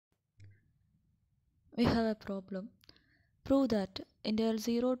we have a problem. Prove that integral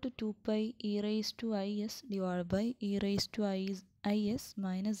 0 to 2 pi e raised to is divided by e raised to is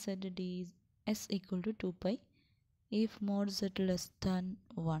minus z ds equal to 2 pi if mod z less than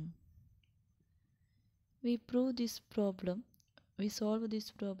 1. We prove this problem. We solve this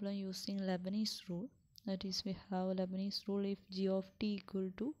problem using Leibniz rule. That is, we have Leibniz rule: if g of t equal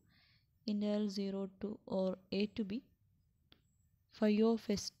to integral 0 to or a to b phi of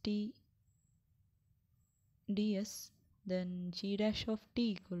st ds, then g dash of t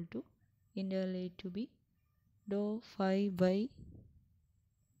equal to integral a to b dou phi by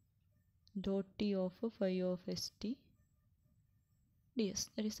dot t of phi of st ds.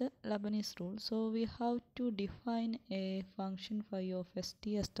 That is a Leibniz rule. So we have to define a function phi of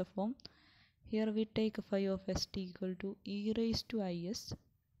st as the form. Here we take phi of st equal to e raised to is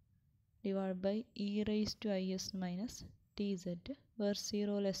divided by e raised to is minus tz, where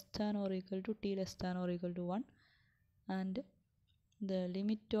 0 less than or equal to t less than or equal to 1, and the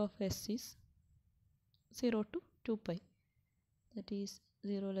limit of s is 0 to 2 pi. That is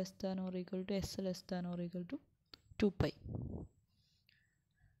 0 less than or equal to s less than or equal to 2 pi.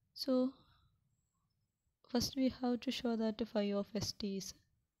 So first we have to show that phi of st is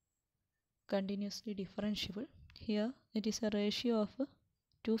continuously differentiable. Here it is a ratio of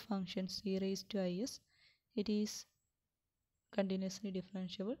two functions e raised to is. It is continuously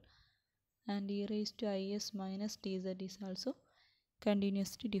differentiable, and e raised to is minus tz is also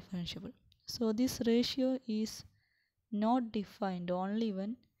continuously differentiable. So this ratio is not defined only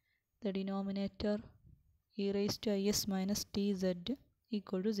when the denominator e raised to is minus tz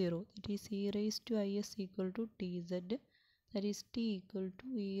equal to 0. That is, e raised to is equal to tz, that is t equal to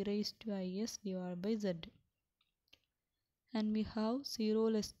e raised to is divided by z, and we have 0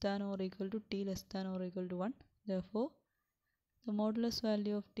 less than or equal to t less than or equal to 1. Therefore the modulus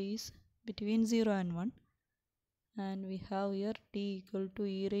value of t is between 0 and 1, and we have here t equal to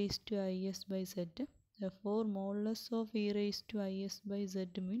e raised to is by z. Therefore modulus of e raised to is by z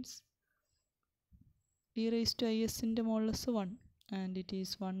means e raised to is into modulus 1, and it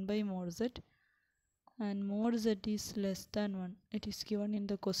is 1 by mod z, and mod z is less than 1. It is given in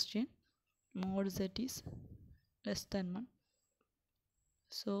the question, mod z is less than 1.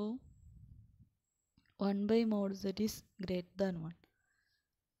 So 1 by mod z is greater than 1.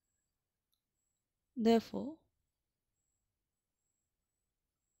 Therefore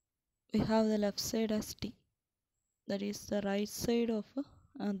we have the left side as t. That is, the right side of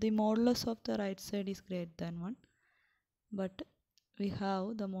the modulus of the right side is greater than 1, but we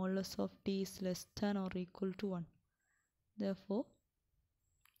have the modulus of t is less than or equal to 1. Therefore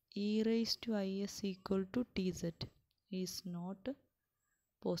e raised to is equal to tz is not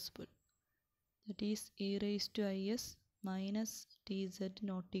possible. That is, e raised to is minus tz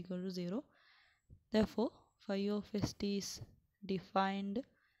not equal to 0. Therefore phi of st is defined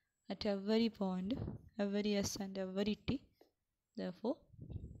at every point, every s and every t. Therefore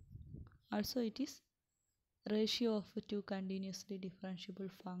also it is ratio of two continuously differentiable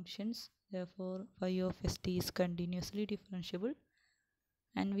functions. Therefore phi of st is continuously differentiable,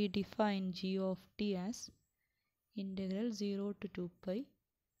 and we define g of t as integral 0 to 2 pi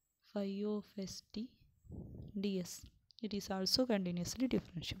phi of st ds. It is also continuously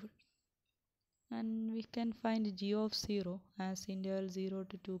differentiable, and we can find g of 0 as integral 0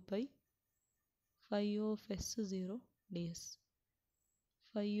 to 2 pi phi of s0 ds.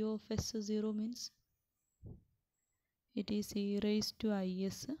 Phi of s0 means it is e raised to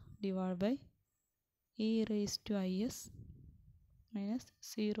is divided by e raised to is minus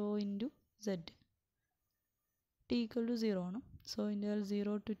 0 into z, t equal to 0 ആണ്. So integral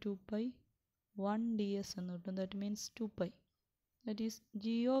 0 to 2 pi 1 ds എന്ന് കിട്ടും. That means 2 pi. That is, g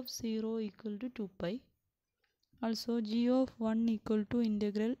of 0 equal to 2 pi. Also g of 1 equal to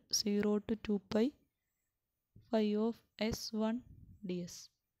integral 0 to 2 pi phi of s1 ds.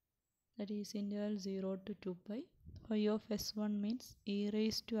 That is integral 0 to 2 pi phi of s1 means e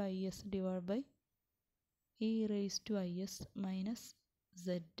raised to is divided by e raised to is minus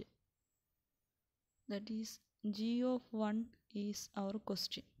z. That is, g of 1 is our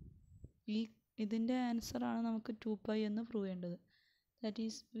question. ഇതിൻ്റെ ആൻസറാണ് നമുക്ക് 2 pi എന്ന് prove ചെയ്യേണ്ടത്. That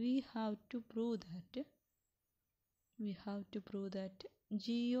is, we have to prove that g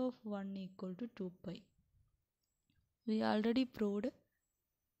of 1 equal to 2 pi. We already proved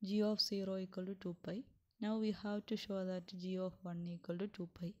g of 0 equal to 2 pi. Now we have to show that g of 1 equal to 2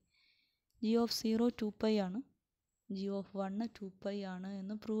 pi. g of 0 2 pi ആണ്, g of 1 2 pi ആണ്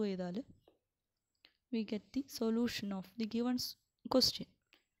എന്ന് prove ചെയ്താൽ we get the solution of the given question.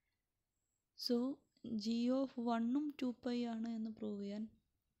 So g of 1 2 pi ആണ് എന്ന് prove ചെയ്യാൻ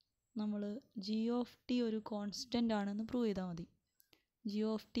നമ്മൾ G of T ഒരു constant ആണെന്ന് പ്രൂവ് ചെയ്താൽ മതി. ജി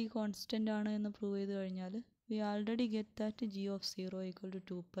ഓഫ് ടി കോൺസ്റ്റൻ്റ് ആണ് എന്ന് പ്രൂവ് ചെയ്ത് കഴിഞ്ഞാൽ V already get that G of 0 equal to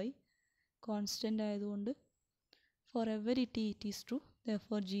 2π. Constant ആയതുകൊണ്ട് for every T it is true,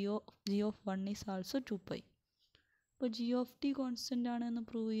 therefore G of 1 is also 2π. അപ്പോൾ ജി ഓഫ് ടി കോൺസ്റ്റൻ്റ് ആണെന്ന്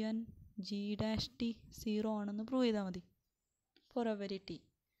പ്രൂവ് ചെയ്യാൻ ജി ഡാഷ് ടി 0 ആണെന്ന് prove ചെയ്താൽ മതി ഫോർ എവരി ടി.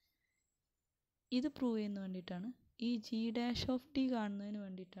 ഇത് prove ചെയ്യുന്നതിന് വേണ്ടിയിട്ടാണ്, ഈ ജി ഡാഷ് ഓഫ് ടി കാണുന്നതിന്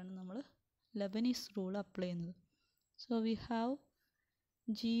വേണ്ടിയിട്ടാണ് നമ്മൾ ലെബനീസ് റൂൾ അപ്ലൈ ചെയ്യുന്നത്. So we have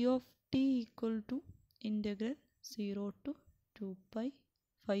G of T equal to integral 0 to 2π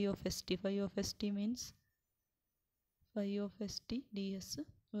phi of st. Phi of st means phi of st ds,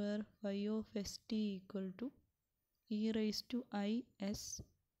 where phi of st equal to e raised to is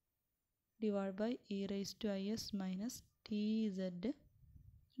divided by e raised to is minus tz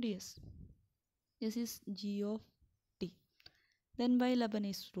ds. This is g of t. Then by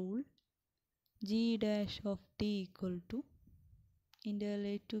Leibniz rule, g dash of t equal to integral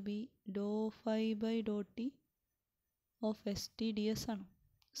a to b dou phi by dou t of st ds ആണ്.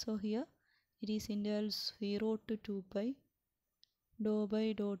 So here it is integral 0 to 2π dou by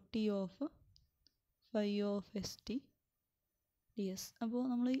dou t of phi of st ds. അപ്പോൾ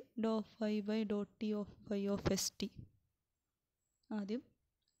നമ്മൾ ഈ dou phi by dou t of phi of st ആദ്യം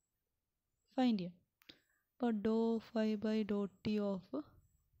find ചെയ്യാം. അപ്പോൾ dou phi by dou t of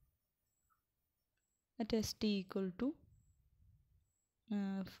at st equal to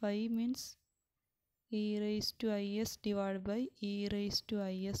phi means e raised to is divided by e raised to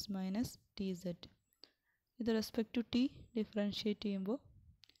is minus tz. With respect to t differentiate ചെയ്യുമ്പോൾ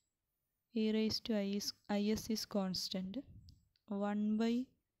e raised to is is constant. 1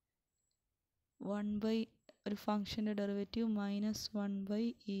 by ഒരു ഫംഗ്ഷൻ്റെ derivative minus 1 by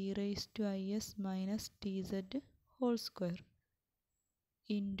e raised to is minus tz whole square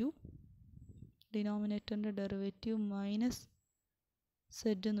into ഡിനോമിനേറ്ററിൻ്റെ derivative minus z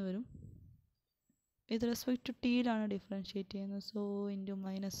എന്ന് വരും. With respect to ടിയിലാണ് differentiate ചെയ്യുന്നത്, so into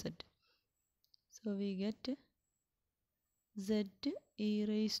minus z. So we get z e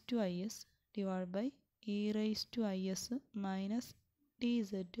raised to is divided by e raised to is minus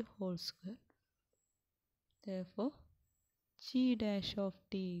tz whole square. Therefore, g dash of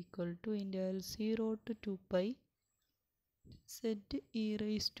t equal to integral 0 to 2π z e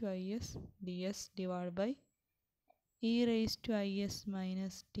raised to is ds divided by e raised to is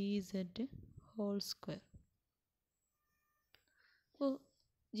minus tz whole square. For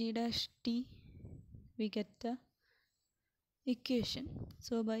g dash t we get the equation.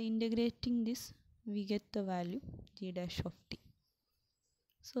 So by integrating this we get the value g dash of t.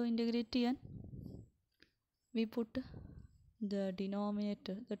 So integrate and we put the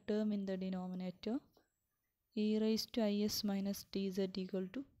denominator, the term in the denominator, e raised to is minus tz equal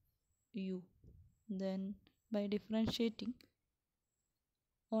to u. Then by differentiating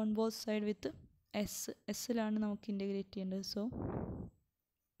on both sides with s ലാണ് നമുക്ക് integrate ചെയ്യേണ്ടത്. So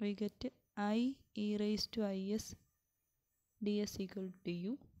we get I e raised to is ds equal to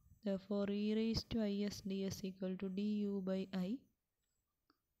du. Therefore e raised to is ds equal to du by I.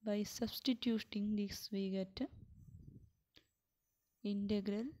 By substituting this we get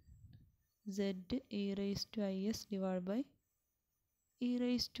integral z e raised to is divided by e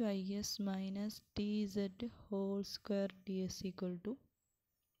raised to is minus tz whole square ds equal to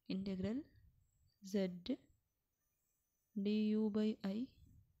integral z du by I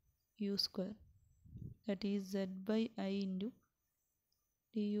u square, that is z by I into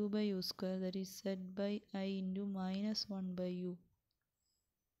du by u square, that is z by I into minus 1 by u,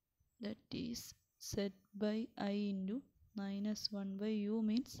 that is z by I into minus 1 by u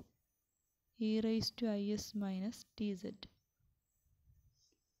means e raised to is minus tz.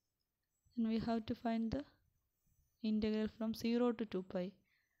 And we have to find the integral from 0 to 2π.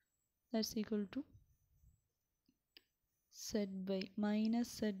 That's equal to z by minus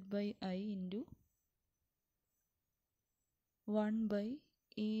z by I into 1 by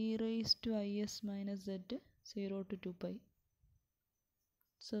e raised to is minus z 0 to 2π.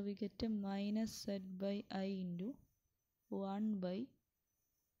 So we get a minus z by I into 1 by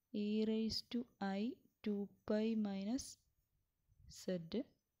e raised to I 2π minus z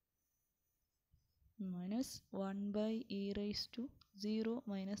minus 1 by e raised to 0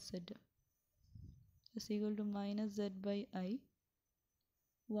 minus z is equal to minus z by I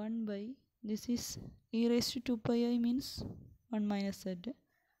 1 by, this is e raised to 2πi means 1 minus z,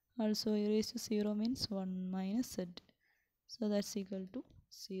 also e raised to 0 means 1 minus z, so that's equal to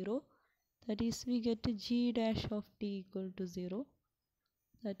 0. That is we get g dash of t equal to 0.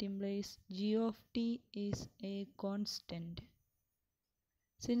 That implies g of t is a constant.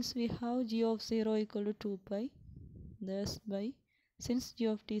 Since we have g of 0 equal to 2 pi, thus by since g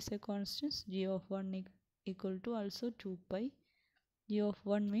of t is a constant, g of 1 equal to also 2 pi. G of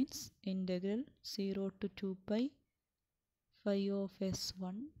 1 means integral 0 to 2 pi phi of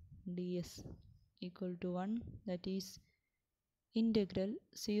s1 ds equal to 1, that is integral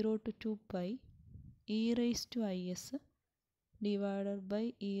 0 to 2 pi e raised to is divided by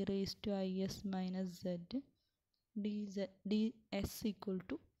e raised to is minus z ds equal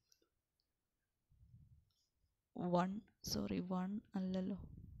to 1 allalo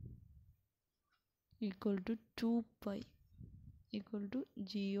equal to 2 pi equal to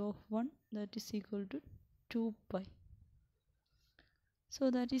g of 1, that is equal to 2 pi. So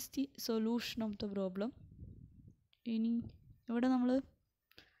that is the solution of the problem. ഇനി ഇവിടെ നമ്മൾ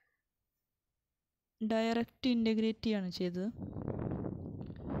direct integrate ചെയ്യാണ് ചെയ്തത്.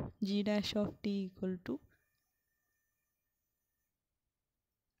 G dash of T equal to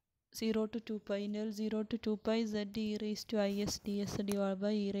 0 to 2 pi integral 0 to 2 pi z e raised to is ds divided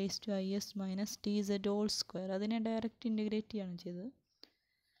by e raised to is minus tz whole square. അതിനെ direct integrate ചെയ്യാണ് ചെയ്തത്.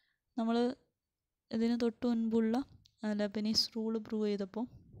 നമ്മൾ ഇതിന് തൊട്ട് മുൻപുള്ള Lebanese rule prove ചെയ്തപ്പോൾ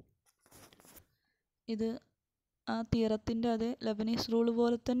ഇത് ആ തിയറത്തിൻ്റെ അതേ ലെബനീസ് റൂൾ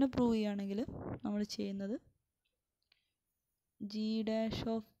പോലെ തന്നെ പ്രൂവ് ചെയ്യുകയാണെങ്കിൽ നമ്മൾ ചെയ്യുന്നത് G dash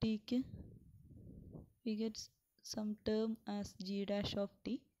of tick we get some term as G dash of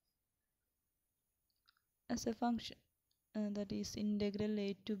T as a function, that is integral a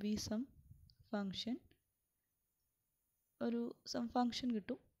to b some function, ഒരു സം ഫങ്ഷൻ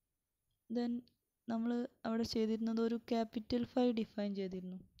കിട്ടും. ദെൻ നമ്മൾ അവിടെ ചെയ്തിരുന്നത് ഒരു ക്യാപിറ്റൽ ഫൈ ഡിഫൈൻ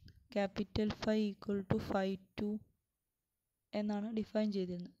ചെയ്തിരുന്നു. Capital phi equal to phi 2 എന്നാണ് define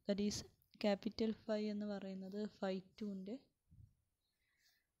ചെയ്തിരുന്നത്. That is capital phi എന്ന് പറയുന്നത് phi 2ൻ്റെ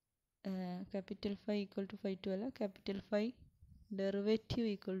capital phi equal to phi 2 അല്ല, capital phi derivative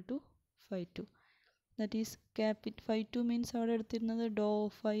equal to phi 2. That is phi 2 means അവിടെ എടുത്തിരുന്നത് ഡോ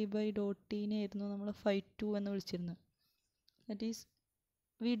ഫൈ ബൈ ഡോ ടീനെ ആയിരുന്നു നമ്മൾ ഫൈ 2 എന്ന് വിളിച്ചിരുന്നത്. That is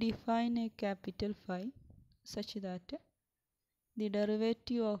V define A capital phi such that the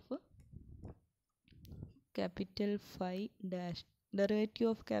derivative of capital phi dash derivative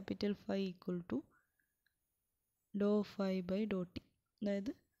of capital phi equal to Dr phi by Dr T.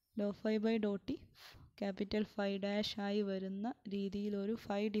 അതായത് ഡോ phi by Dr T capital phi dash ആയി വരുന്ന രീതിയിൽ ഒരു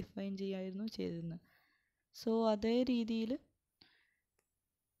phi define ചെയ്യായിരുന്നു ചെയ്തിരുന്നത്. So അതേ രീതിയിൽ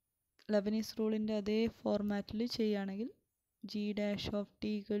Lebanese റൂളിൻ്റെ അതേ ഫോർമാറ്റിൽ ചെയ്യുകയാണെങ്കിൽ G dash of T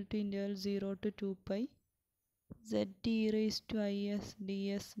equal to interval 0 to 2 pi z e raised to is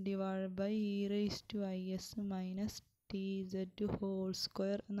ds divided by e raised to is minus tz whole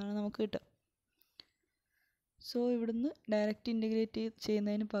square എന്നാണ് നമുക്ക് കിട്ടുക. സോ ഇവിടുന്ന് ഡയറക്റ്റ് ഇൻ്റഗ്രേറ്റ്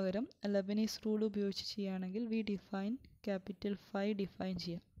ചെയ്യുന്നതിന് പകരം ലെബനീസ് റൂൾ ഉപയോഗിച്ച് ചെയ്യുകയാണെങ്കിൽ V define capital phi define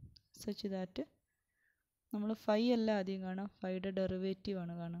ചെയ്യാം such that നമ്മൾ ഫൈ അല്ല ആദ്യം കാണാം, ഫൈയുടെ ഡെറിവേറ്റീവ്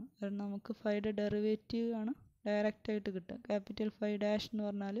ആണ് കാണുക. കാരണം നമുക്ക് ഫൈയുടെ ഡെറിവേറ്റീവ് ആണ് ഡയറക്റ്റായിട്ട് കിട്ടുക. ക്യാപിറ്റൽ ഫൈ ഡാഷ് എന്ന്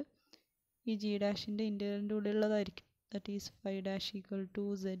പറഞ്ഞാൽ ഈ G ഡാഷിൻ്റെ ഇൻ്റഗ്രലിൻ്റെ ഉള്ളിലുള്ളതായിരിക്കും. That is phi dash equal to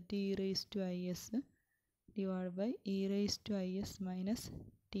Z E raise to I S divide by E raise to I S minus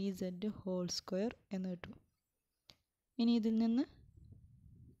T Z whole square എന്ന് കിട്ടും. ഇനി ഇതിൽ നിന്ന്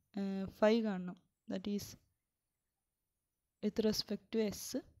ഫൈ കാണണം. That is with respect to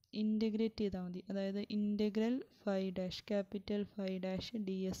S integrate ചെയ്താൽ മതി. അതായത് integral phi dash capital phi dash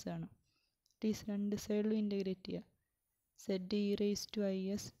D S ആണ്. ടീസ് രണ്ട് സൈഡിലും ഇൻ്റഗ്രേറ്റ് ചെയ്യുക. Z E raise to I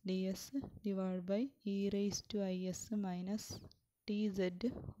S D S divide by E raise to I S minus T Z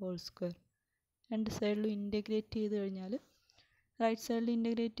whole square. രണ്ട് സൈഡിലും integrate ചെയ്ത് കഴിഞ്ഞാൽ റൈറ്റ് സൈഡിൽ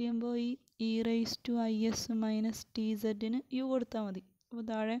integrate ചെയ്യുമ്പോൾ ഈ E raise to I S minus T സെഡിന് U കൊടുത്താൽ മതി. അപ്പോൾ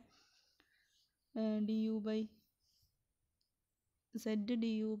താഴെ D U by Z D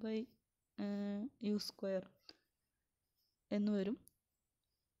U by U square എന്ന് വരും.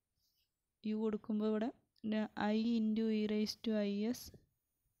 യു കൊടുക്കുമ്പോൾ ഇവിടെ I into E raise to I S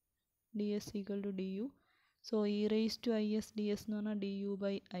D S equal to D U. So E raise to I S D S എന്ന് പറഞ്ഞാൽ D U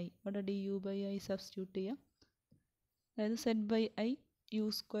by I. ഇവിടെ D U by I substitute ചെയ്യാം. അതായത് Z by I U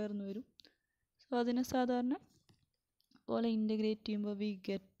square എന്ന് വരും. So അതിനെ സാധാരണ പോലെ ഇൻ്റഗ്രേറ്റ് ചെയ്യുമ്പോൾ we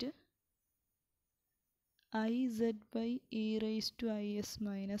get I said by E raise to I S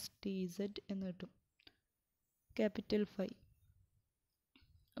minus T Z എന്ന് കിട്ടും ക്യാപിറ്റൽ ഫൈ.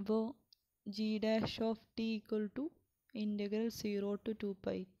 അപ്പോൾ G dash of T equal to integral 0 to 2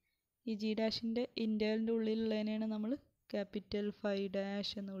 pi. ഈ ജി ഡാഷിൻ്റെ ഇൻ്റഗ്രലിൻ്റെ ഉള്ളിലുള്ളതിനെയാണ് നമ്മൾ ക്യാപിറ്റൽ ഫൈ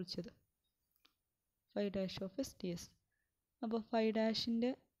ഡാഷ് എന്ന് വിളിച്ചത്, phi dash of S T S. അപ്പോൾ phi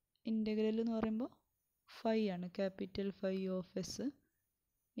ഡാഷിൻ്റെ integral എന്ന് പറയുമ്പോൾ ഫൈ ആണ്, capital phi of S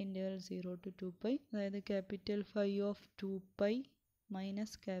integral 0 to 2 pi. അതായത് capital phi of 2 pi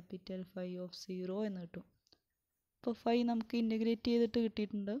minus capital phi of 0 എന്ന് കിട്ടും. അപ്പോൾ ഫൈ നമുക്ക് ഇൻ്റഗ്രേറ്റ് ചെയ്തിട്ട്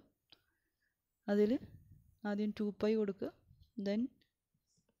കിട്ടിയിട്ടുണ്ട്. അതിൽ ആദ്യം 2π കൊടുക്കുക, ദെൻ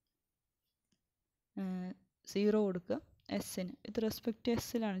 0 കൊടുക്കുക എസ്സിന്. വിത്ത് റെസ്പെക്ട് ടു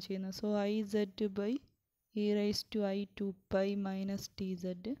എസ്സിലാണ് ചെയ്യുന്നത്. So I said by E raise to I 2π minus T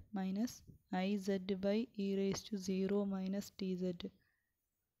Z minus I said by E raise to 0 minus T Z.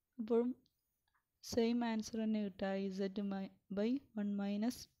 അപ്പോഴും സെയിം ആൻസർ തന്നെ കിട്ടുക. I said by 1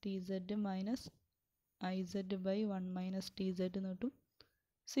 minus T Z minus I said by 1 minus T Z എന്ന് കിട്ടും,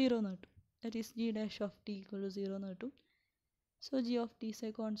 0 എന്ന് കിട്ടും. That is G dash of T equal to 0 എന്ന് കിട്ടും. So G of T is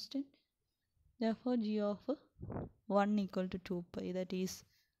A constant. Therefore g of 1 equal to 2π, that is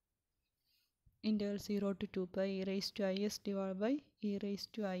interval 0 to 2π e raised to is divided by e raised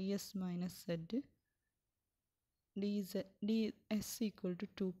to is minus z ds equal to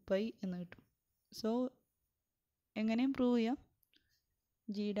 2π എന്ന് കിട്ടും. So എങ്ങനെയും prove ചെയ്യാം.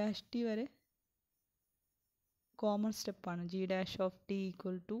 G dash T വരെ common സ്റ്റെപ്പാണ്. G dash of T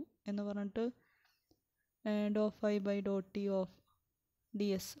equal to എന്ന് പറഞ്ഞിട്ട് ഡോ phi by Dr T of D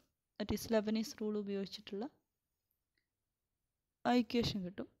S, that is Lebanese rule ഉപയോഗിച്ചിട്ടുള്ള ആ ഇക്വേഷൻ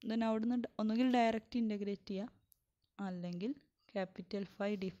കിട്ടും. ദെൻ അവിടുന്ന് ഒന്നുകിൽ ഡയറക്റ്റ് ഇൻ്റഗ്രേറ്റ് ചെയ്യുക, അല്ലെങ്കിൽ ക്യാപിറ്റൽ ഫൈ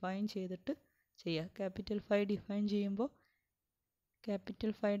ഡിഫൈൻ ചെയ്തിട്ട് ചെയ്യുക. ക്യാപിറ്റൽ ഫൈ ഡിഫൈൻ ചെയ്യുമ്പോൾ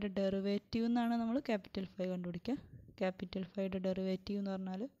ക്യാപിറ്റൽ ഫൈയുടെ ഡെറിവേറ്റീവ് എന്നാണ് നമ്മൾ ക്യാപിറ്റൽ ഫൈ കണ്ടുപിടിക്കുക. ക്യാപിറ്റൽ ഫൈയുടെ ഡെറിവേറ്റീവ് എന്ന്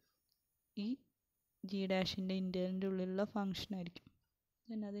പറഞ്ഞാൽ ഈ ജി ഡാഷിൻ്റെ ഇൻ്റർവെലിൻ്റെ ഉള്ളിലുള്ള ഫങ്ഷൻ ആയിരിക്കും.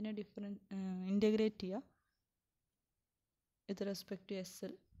 ദെൻ അതിനെ ഇൻ്റഗ്രേറ്റ് ചെയ്യുക with respect to S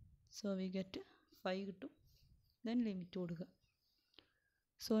L. So we get 5 കിട്ടും. ദെൻ ലിമിറ്റ് കൊടുക്കുക.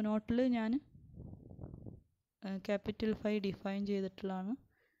 സോ നോട്ടിൽ ഞാൻ ക്യാപിറ്റൽ ഫൈ ഡിഫൈൻ ചെയ്തിട്ടുള്ളതാണ്,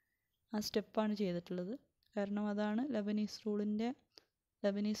 ആ സ്റ്റെപ്പാണ് ചെയ്തിട്ടുള്ളത്. കാരണം അതാണ് ലെബനീസ്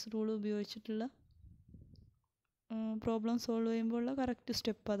റൂൾ ഉപയോഗിച്ചിട്ടുള്ള പ്രോബ്ലം സോൾവ് ചെയ്യുമ്പോഴുള്ള കറക്റ്റ്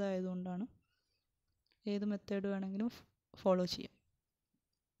സ്റ്റെപ്പ് അതായതുകൊണ്ടാണ്. ഏത് മെത്തേഡ് വേണമെങ്കിലും ഫോളോ ചെയ്യാം.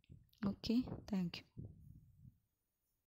 Okay, thank you.